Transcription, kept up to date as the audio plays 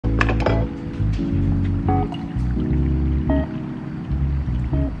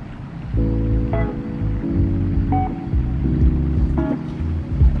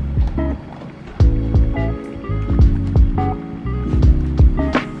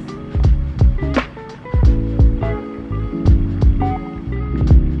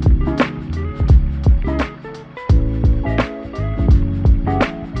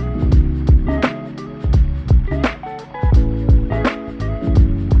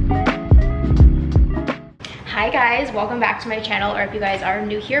Hi guys, welcome back to my channel, or if you guys are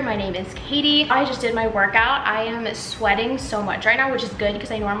new here, my name is Katie. I just did my workout. I am sweating so much right now, which is good because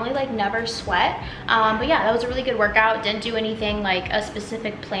I normally like never sweat. But yeah, that was a really good workout. Didn't do anything like a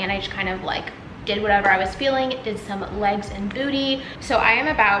specific plan. I just kind of like did whatever I was feeling, did some legs and booty. So I am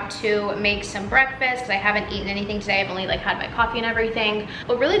about to make some breakfast because I haven't eaten anything today. I've only like had my coffee and everything.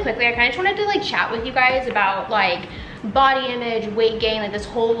 But really quickly, I kind of just wanted to like chat with you guys about like body image, weight gain, like this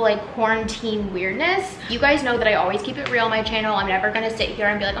whole like quarantine weirdness. You guys know that I always keep it real on my channel. I'm never gonna sit here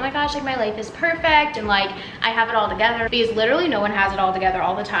and be like, oh my gosh, like my life is perfect and like I have it all together, because literally no one has it all together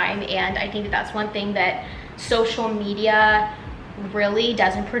all the time. And I think that that's one thing that social media really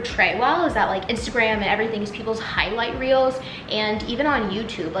doesn't portray well, is that like Instagram and everything is people's highlight reels. And even on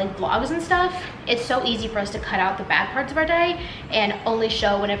YouTube, like vlogs and stuff, it's so easy for us to cut out the bad parts of our day and only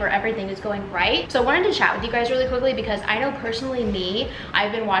show whenever everything is going right. So I wanted to chat with you guys really quickly because I know personally me,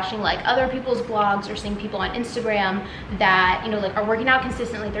 I've been watching like other people's vlogs or seeing people on Instagram that, you know, like are working out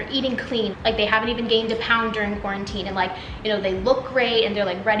consistently, they're eating clean, like they haven't even gained a pound during quarantine, and like, you know, they look great and they're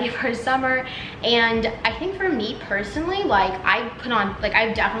like ready for summer. And I think for me personally, like I've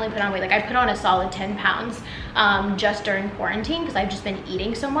definitely put on weight. Like I put on a solid 10 pounds just during quarantine because I've just been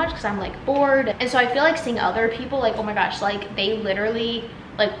eating so much because I'm like bored. And so I feel like seeing other people like, oh my gosh, like they literally,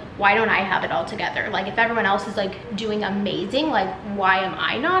 like why don't I have it all together? Like if everyone else is like doing amazing, like why am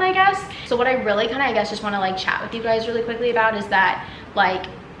I not, I guess? So what I really kind of, I guess, just want to like chat with you guys really quickly about is that like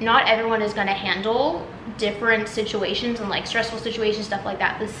not everyone is going to handle different situations and like stressful situations, stuff like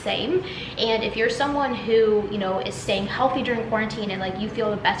that, the same. And if you're someone who, you know, is staying healthy during quarantine and like you feel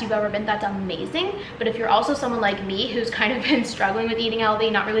the best you've ever been, that's amazing. But if you're also someone like me who's kind of been struggling with eating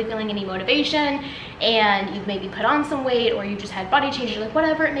healthy, not really feeling any motivation, and you've maybe put on some weight or you just had body changes, like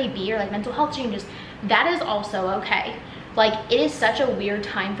whatever it may be, or like mental health changes, that is also okay. Like it is such a weird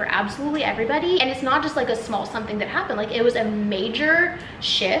time for absolutely everybody, and it's not just like a small something that happened. Like it was a major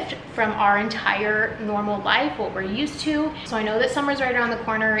shift from our entire normal life, what we're used to. So I know that summer's right around the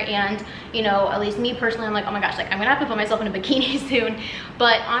corner, and you know, at least me personally, I'm like, oh my gosh, like I'm gonna have to put myself in a bikini soon.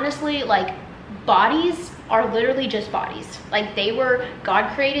 But honestly, like bodies are literally just bodies. Like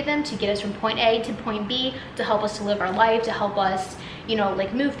God created them to get us from point A to point B, to help us to live our life, to help us, you know,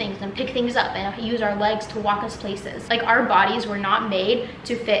 like move things and pick things up and use our legs to walk us places. Like our bodies were not made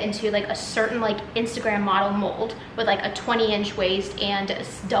to fit into like a certain like Instagram model mold with like a 20-inch waist and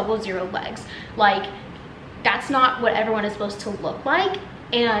 00 legs. Like that's not what everyone is supposed to look like.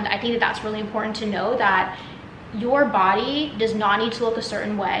 And I think that that's really important to know, that your body does not need to look a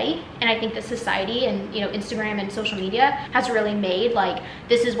certain way. And I think that society and, you know, Instagram and social media has really made like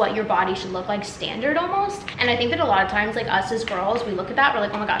this is what your body should look like standard almost. And I think that a lot of times, like us as girls, we look at that, we're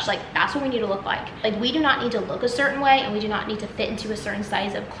like, oh my gosh, like that's what we need to look like. Like we do not need to look a certain way, and we do not need to fit into a certain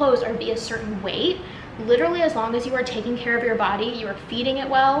size of clothes or be a certain weight. Literally, as long as you are taking care of your body, you are feeding it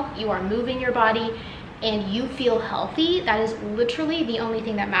well, you are moving your body, and you feel healthy, that is literally the only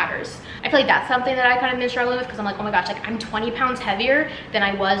thing that matters. I feel like that's something that I kind of been struggling with, because I'm like, oh my gosh, like I'm 20 pounds heavier than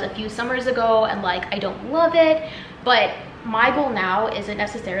I was a few summers ago, and like I don't love it. But my goal now isn't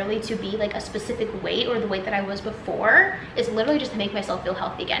necessarily to be like a specific weight or the weight that I was before. It's literally just to make myself feel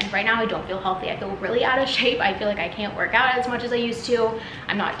healthy again. Right now I don't feel healthy. I feel really out of shape. I feel like I can't work out as much as I used to.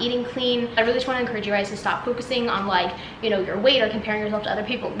 I'm not eating clean. I really just want to encourage you guys to stop focusing on like, you know, your weight or comparing yourself to other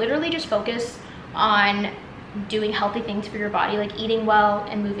people. Literally just focus on doing healthy things for your body, like eating well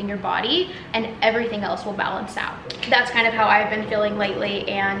and moving your body, and everything else will balance out. That's kind of how I've been feeling lately,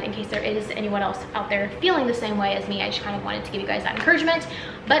 and in case there is anyone else out there feeling the same way as me, I just kind of wanted to give you guys that encouragement.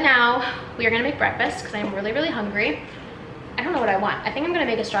 But now we are gonna make breakfast because I'm really, really hungry. I don't know what I want. I think I'm gonna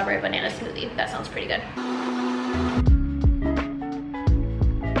make a strawberry banana smoothie. That sounds pretty good.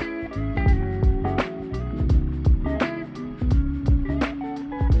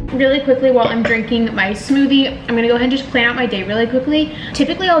 Really quickly, while I'm drinking my smoothie, I'm gonna go ahead and just plan out my day really quickly.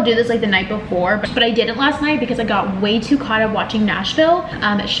 Typically I'll do this like the night before, but I didn't last night because I got way too caught up watching Nashville.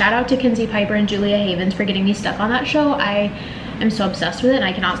 Shout out to Kinsey Piper and Julia Havens for getting me stuck on that show. I am so obsessed with it and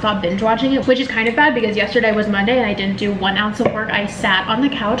I cannot stop binge watching it, which is kind of bad because yesterday was Monday and I didn't do 1 ounce of work. I sat on the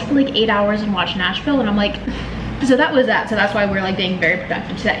couch for like 8 hours and watched Nashville, and I'm like, so that was that. So that's why we're like being very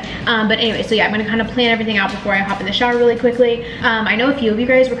productive today. But anyway, so yeah, I'm gonna kind of plan everything out before I hop in the shower really quickly. I know a few of you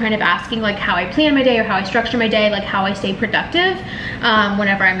guys were kind of asking like how I plan my day or how I structure my day, like how I stay productive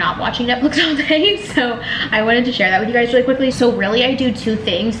whenever I'm not watching Netflix all day. So I wanted to share that with you guys really quickly. So really I do 2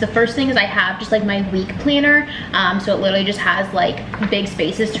 things. The first thing is I have just like my week planner. So it literally just has like big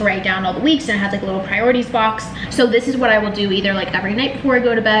spaces to write down all the weeks, and it has like a little priorities box. So this is what I will do either like every night before I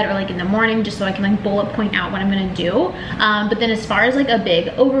go to bed or like in the morning, just so I can like bullet point out what I'm gonna do. But then as far as like a big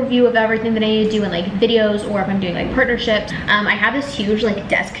overview of everything that I need to do in like videos, or if I'm doing like partnerships, I have this huge like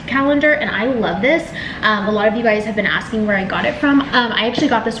desk calendar, and I love this. A lot of you guys have been asking where I got it from. I actually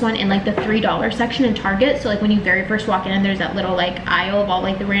got this one in like the $3 section in Target. So like when you very first walk in, there's that little like aisle of all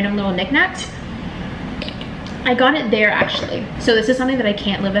like the random little knickknacks. I got it there actually. So this is something that I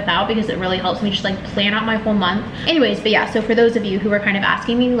can't live without because it really helps me just like plan out my whole month. Anyways, but yeah, so for those of you who are kind of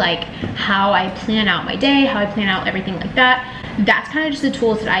asking me like how I plan out my day, how I plan out everything like that, that's kind of just the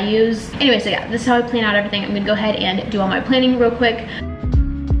tools that I use. Anyway, so yeah, this is how I plan out everything. I'm gonna go ahead and do all my planning real quick.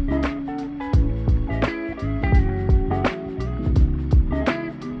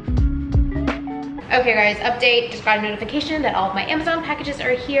 Okay guys, update, just got a notification that all of my Amazon packages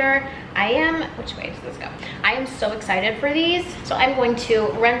are here. Which way does this go? I am so excited for these. So I'm going to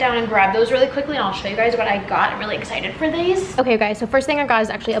run down and grab those really quickly, and I'll show you guys what I got. I'm really excited for these. Okay guys, so first thing I got is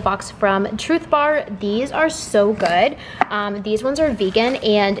actually a box from Truth Bar. These are so good. These ones are vegan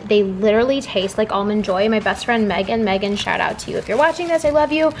and they literally taste like Almond Joy. My best friend Megan, shout out to you if you're watching this, I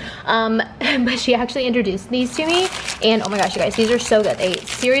love you. But she actually introduced these to me, and oh my gosh, you guys, these are so good. They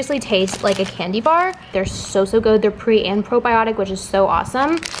seriously taste like a candy bar. They're so good. They're pre and probiotic, which is so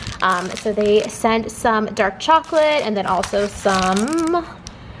awesome. So they sent some dark chocolate and then also some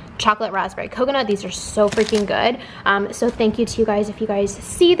chocolate raspberry coconut. These are so freaking good. So thank you to you guys if you guys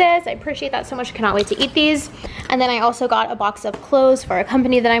see this. I appreciate that so much. Cannot wait to eat these. And then I also got a box of clothes for a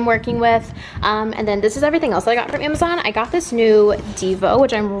company that I'm working with. And then this is everything else that I got from Amazon. I got this new Devo,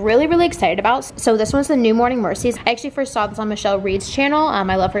 which I'm really excited about. So this one's the New Morning Mercies. I actually first saw this on Michelle Reed's channel.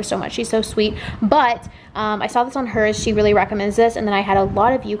 I love her so much. She's so sweet. But I saw this on hers. She really recommends this. And then I had a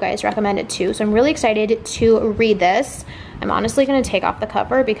lot of you guys recommend it too. So I'm really excited to read this. I'm honestly gonna take off the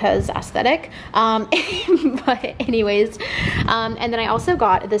cover because aesthetic. But anyways, and then I also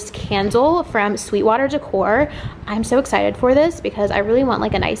got this candle from Sweetwater Decor. I'm so excited for this because I really want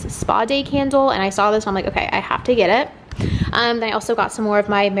like a nice spa day candle, and I saw this, I'm like, okay, I have to get it. Then I also got some more of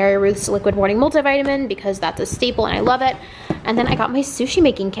my Mary Ruth's Liquid Morning Multivitamin because that's a staple and I love it. And then I got my sushi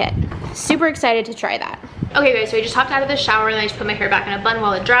making kit. Super excited to try that. Okay guys, so I just hopped out of the shower and I just put my hair back in a bun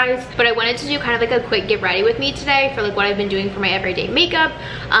while it dries. But I wanted to do kind of like a quick get ready with me today for like what I've been doing for my everyday makeup.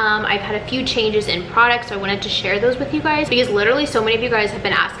 I've had a few changes in products, so I wanted to share those with you guys because literally so many of you guys have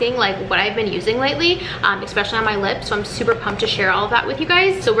been asking like what I've been using lately, especially on my lips. So I'm super pumped to share all of that with you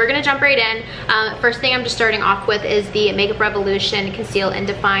guys. So we're gonna jump right in. First thing I'm just starting off with is the Makeup Revolution Conceal and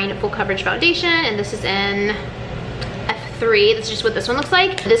Define Full Coverage Foundation, and this is in F3. That's just what this one looks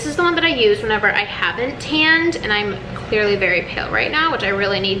like. This is the one that I use whenever I haven't tanned, and I'm clearly very pale right now, which I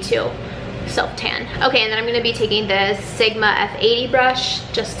really need to self-tan. Okay, and then I'm gonna be taking this Sigma F80 brush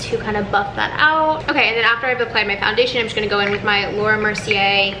just to kind of buff that out. Okay, and then after I've applied my foundation, I'm just gonna go in with my Laura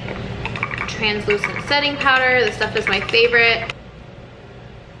Mercier translucent setting powder. This stuff is my favorite.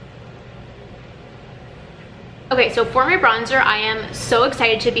 Okay, so for my bronzer, I am so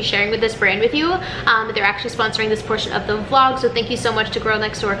excited to be sharing with this brand with you. They're actually sponsoring this portion of the vlog, so thank you so much to Girl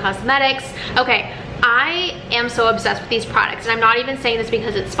Next Door Cosmetics. Okay, I am so obsessed with these products, and I'm not even saying this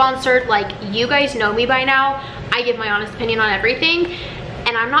because it's sponsored. Like, you guys know me by now. I give my honest opinion on everything,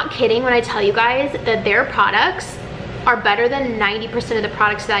 and I'm not kidding when I tell you guys that their products are better than 90% of the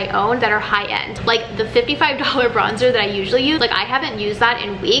products that I own that are high-end. Like the $55 bronzer that I usually use, like I haven't used that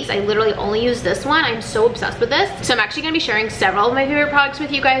in weeks. I literally only use this one. I'm so obsessed with this. So I'm actually gonna be sharing several of my favorite products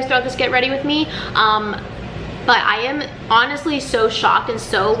with you guys throughout this Get Ready With Me. But I am honestly so shocked and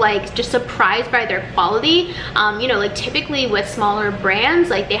so like just surprised by their quality. You know, like typically with smaller brands,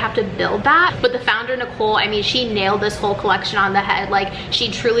 like they have to build that. But the founder, Nicole, I mean, she nailed this whole collection on the head. Like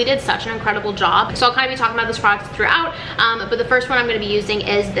she truly did such an incredible job. So I'll kind of be talking about this product throughout. But the first one I'm gonna be using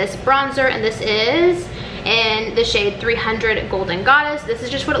is this bronzer, and this is in the shade 300 Golden Goddess. This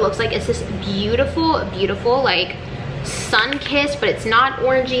is just what it looks like. It's this beautiful, beautiful like sun kissed, but it's not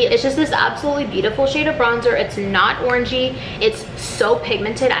orangey. It's just this absolutely beautiful shade of bronzer. It's not orangey. It's so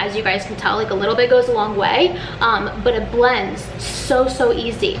pigmented, as you guys can tell. Like a little bit goes a long way, but it blends so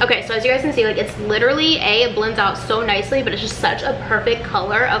easy. Okay, so as you guys can see, like it's literally it blends out so nicely, but it's just such a perfect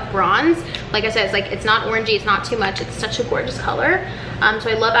color of bronze. Like I said, it's like it's not orangey, it's not too much. It's such a gorgeous color. So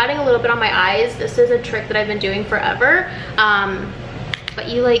I love adding a little bit on my eyes. This is a trick that I've been doing forever. But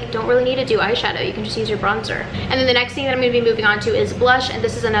you like don't really need to do eyeshadow, you can just use your bronzer. And then the next thing that I'm going to be moving on to is blush, and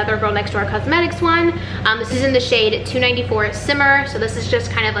this is another Girl Next Door Cosmetics one. This is in the shade 294 Simmer, so this is just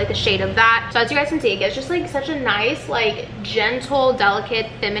kind of like the shade of that. So as you guys can see, it gets just like such a nice, like gentle, delicate,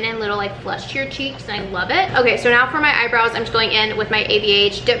 feminine little like flush to your cheeks, and I love it. Okay, so now for my eyebrows, I'm just going in with my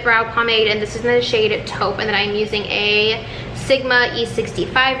ABH Dip Brow Pomade, and this is in the shade Taupe, and then I'm using a Sigma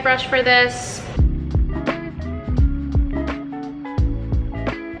E65 brush for this.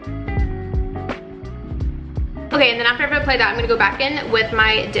 Okay, and then after I've applied that, I'm gonna go back in with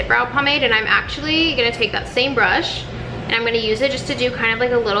my dip brow pomade, and I'm actually gonna take that same brush and I'm gonna use it just to do kind of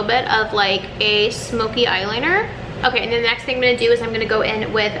like a little bit of like a smoky eyeliner. Okay, and then the next thing I'm gonna do is I'm gonna go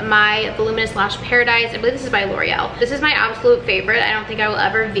in with my Voluminous Lash Paradise. I believe this is by L'Oreal. This is my absolute favorite. I don't think I will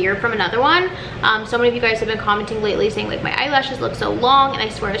ever veer from another one. So many of you guys have been commenting lately saying like my eyelashes look so long, and I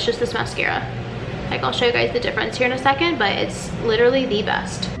swear it's just this mascara. Like, I'll show you guys the difference here in a second, but it's literally the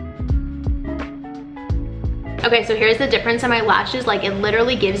best. Okay, so here's the difference in my lashes. Like, it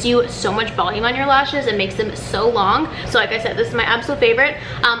literally gives you so much volume on your lashes and makes them so long. So like I said, this is my absolute favorite.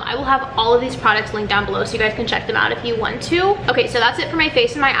 I will have all of these products linked down below so you guys can check them out if you want to. Okay, so that's it for my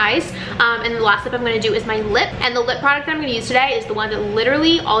face and my eyes. And the last step I'm gonna do is my lip. And the lip product that I'm gonna use today is the one that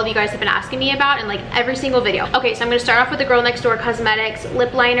literally all of you guys have been asking me about in like every single video. Okay, so I'm gonna start off with the Girl Next Door Cosmetics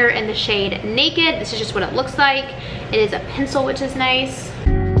lip liner in the shade Naked. This is just what it looks like. It is a pencil, which is nice.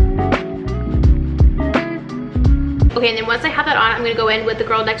 Okay, and then once I have that on, I'm gonna go in with the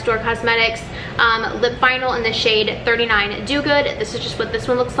Girl Next Door Cosmetics lip vinyl in the shade 39 Do Good. This is just what this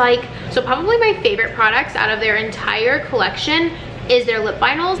one looks like. So probably my favorite products out of their entire collection is their lip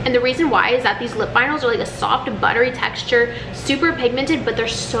vinyls. And the reason why is that these lip vinyls are like a soft, buttery texture, super pigmented, but they're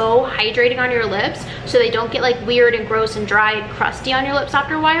so hydrating on your lips, so they don't get like weird and gross and dry and crusty on your lips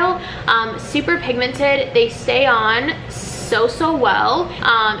after a while. Super pigmented, they stay on so well,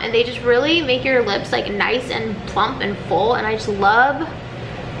 and they just really make your lips like nice and plump and full, and I just love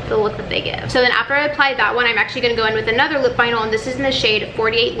the look that they give. So then after I apply that one, I'm actually gonna go in with another lip vinyl, and this is in the shade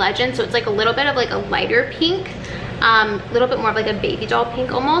 48 Legend, so it's like a little bit of like a lighter pink, a little bit more of like a baby doll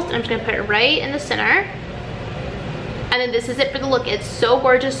pink almost, and I'm just gonna put it right in the center. And then this is it for the look. It's so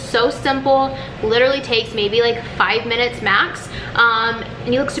gorgeous, so simple, literally takes maybe like 5 minutes max,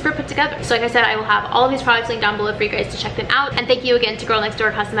 and you look super put together. So like I said, I will have all of these products linked down below for you guys to check them out. And thank you again to Girl Next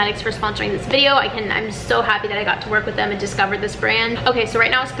Door Cosmetics for sponsoring this video. I'm so happy that I got to work with them and discovered this brand. Okay, so right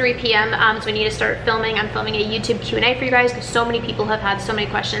now it's 3 p.m, so I need to start filming. I'm filming a YouTube Q&A for you guys because so many people have had so many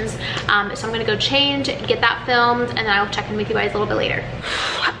questions. So I'm gonna go change, get that filmed, and then I'll check in with you guys a little bit later.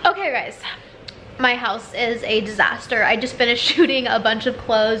 Okay guys. My house is a disaster. I just finished shooting a bunch of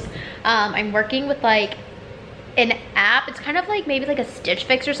clothes. I'm working with like an app. It's kind of like maybe like a Stitch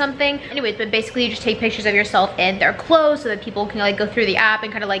Fix or something. Anyways, but basically you just take pictures of yourself in their clothes so that people can like go through the app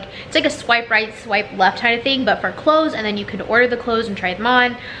and kind of like, it's like a swipe right, swipe left kind of thing, but for clothes, and then you can order the clothes and try them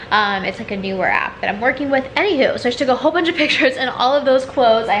on. It's like a newer app that I'm working with. Anywho, so I just took a whole bunch of pictures in all of those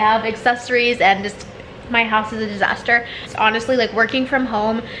clothes. I have accessories, and just my house is a disaster. It's honestly like working from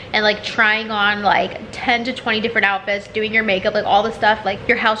home and like trying on like 10 to 20 different outfits, doing your makeup, like all the stuff, like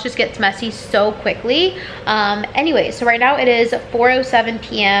your house just gets messy so quickly. Anyway, so right now it is 4:07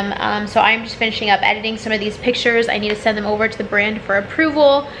 p.m. So I'm just finishing up editing some of these pictures. I need to send them over to the brand for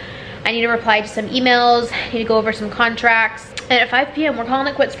approval. I need to reply to some emails. I need to go over some contracts. And at 5 p.m. we're calling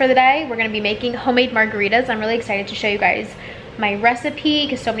it quits for the day. We're gonna be making homemade margaritas. I'm really excited to show you guys my recipe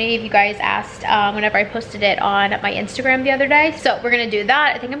because so many of you guys asked whenever I posted it on my Instagram the other day. So we're gonna do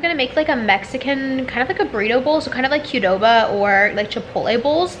that. I think I'm gonna make like a Mexican, kind of like a burrito bowl, so kind of like Qdoba or like Chipotle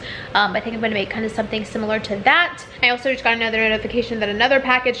bowls. I think I'm gonna make kind of something similar to that. I also just got another notification that another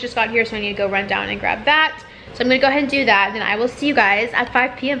package just got here, so I need to go run down and grab that. So I'm gonna go ahead and do that, and then I will see you guys at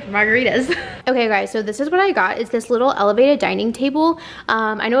 5 p.m. for margaritas. Okay guys, so this is what I got. It's this little elevated dining table.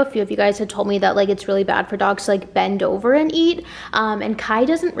 I know a few of you guys had told me that like it's really bad for dogs to like bend over and eat. And Kai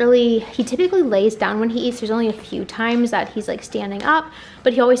doesn't really, he typically lays down when he eats. There's only a few times that he's like standing up,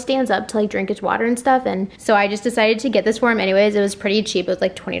 but he always stands up to like drink his water and stuff. And so I just decided to get this for him anyways. It was pretty cheap. It was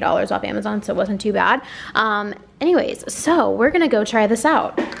like $20 off Amazon, so it wasn't too bad. Anyways, so we're gonna go try this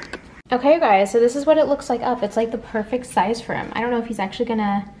out. Okay guys, so this is what it looks like up. It's like the perfect size for him. I don't know if he's actually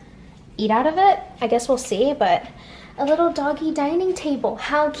gonna eat out of it. I guess we'll see, but a little doggy dining table.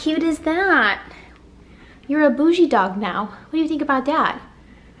 How cute is that? You're a bougie dog now. What do you think about that?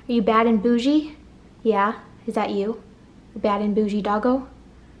 Are you bad and bougie? Yeah, is that you? Bad and bougie doggo?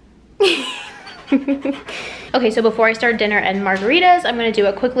 Okay, so before I start dinner and margaritas, I'm gonna do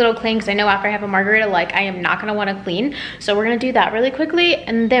a quick little clean because I know after I have a margarita, like I am not gonna wanna clean. So we're gonna do that really quickly,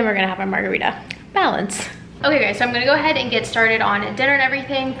 and then we're gonna have a margarita. Balance. Okay guys, so I'm gonna go ahead and get started on dinner and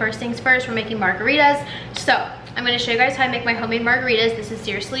everything. First things first, we're making margaritas. So I'm gonna show you guys how I make my homemade margaritas. This is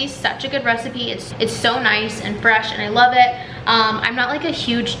seriously such a good recipe. It's so nice and fresh, and I love it. I'm not like a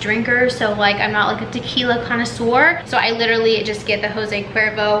huge drinker, so like I'm not like a tequila connoisseur. So I literally just get the Jose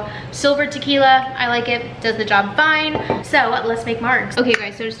Cuervo silver tequila. I like it, does the job fine. So let's make margs. Okay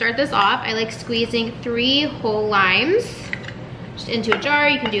guys, so to start this off, I like squeezing 3 whole limes just into a jar.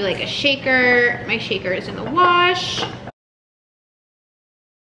 You can do like a shaker. My shaker is in the wash.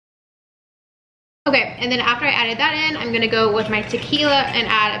 Okay, and then after I added that in, I'm gonna go with my tequila and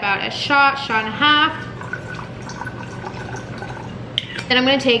add about a shot and a half. Then I'm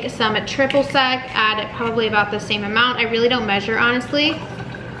gonna take some triple sec, add probably about the same amount. I really don't measure, honestly.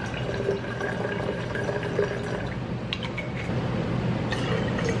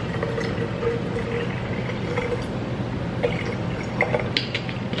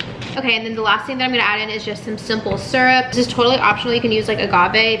 Okay, and then the last thing that I'm gonna add in is just some simple syrup. This is totally optional. You can use like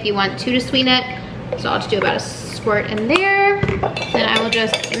agave if you want to sweeten it. So I'll just do about a squirt in there. Then I will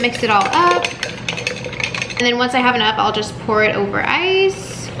just mix it all up. And then once I have enough, I'll just pour it over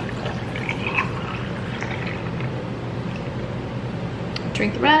ice.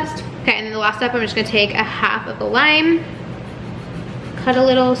 Drink the rest. Okay, and then the last step, I'm just gonna take a half of the lime, cut a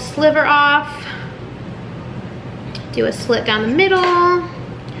little sliver off, do a slit down the middle,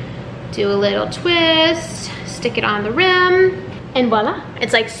 do a little twist, stick it on the rim, and voila.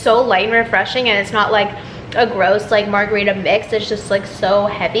 It's like so light and refreshing, and it's not like a gross like margarita mix. It's just like so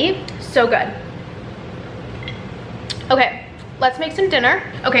heavy, so good. Okay, let's make some dinner.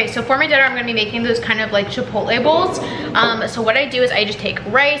 Okay, so for my dinner, I'm gonna be making those kind of like chipotle bowls. So what I do is I just take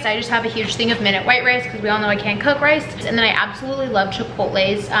rice. I just have a huge thing of minute white rice because we all know I can't cook rice. And then I absolutely love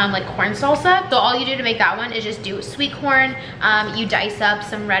Chipotle's like corn salsa. So all you do to make that one is just do sweet corn. You dice up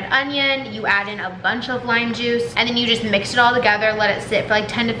some red onion. You add in a bunch of lime juice. And then you just mix it all together. Let it sit for like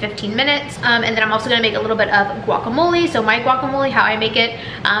 10 to 15 minutes. And then I'm also gonna make a little bit of guacamole. So my guacamole, how I make it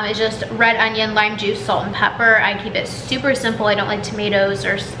is just red onion, lime juice, salt, and pepper. I keep it super simple. I don't like tomatoes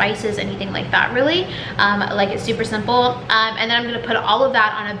or spices, anything like that really. I like it super simple. And then I'm gonna put all of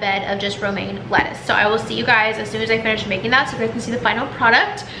that on a bed of just romaine lettuce. So I will see you guys as soon as I finish making that so you guys can see the final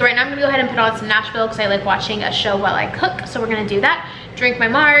product. So right now I'm gonna go ahead and put on some Nashville because I like watching a show while I cook. So we're gonna do that, drink my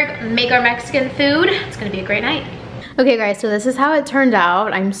marg, make our Mexican food. It's gonna be a great night. Okay guys, so this is how it turned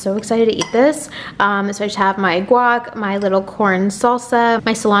out. I'm so excited to eat this. So I just have my guac, my little corn salsa,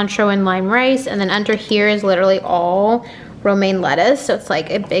 my cilantro and lime rice, and then under here is literally all romaine lettuce. So it's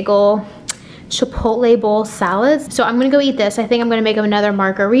like a big ol' Chipotle bowl salad. So I'm gonna go eat this. I think I'm gonna make another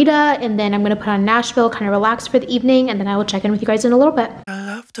margarita, and then I'm gonna put on Nashville, kind of relax for the evening, and then I will check in with you guys in a little bit. I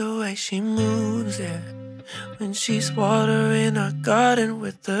love the way she moves it when she's watering our garden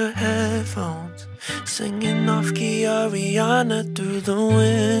with the headphones, singing off key Ariana through the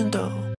window.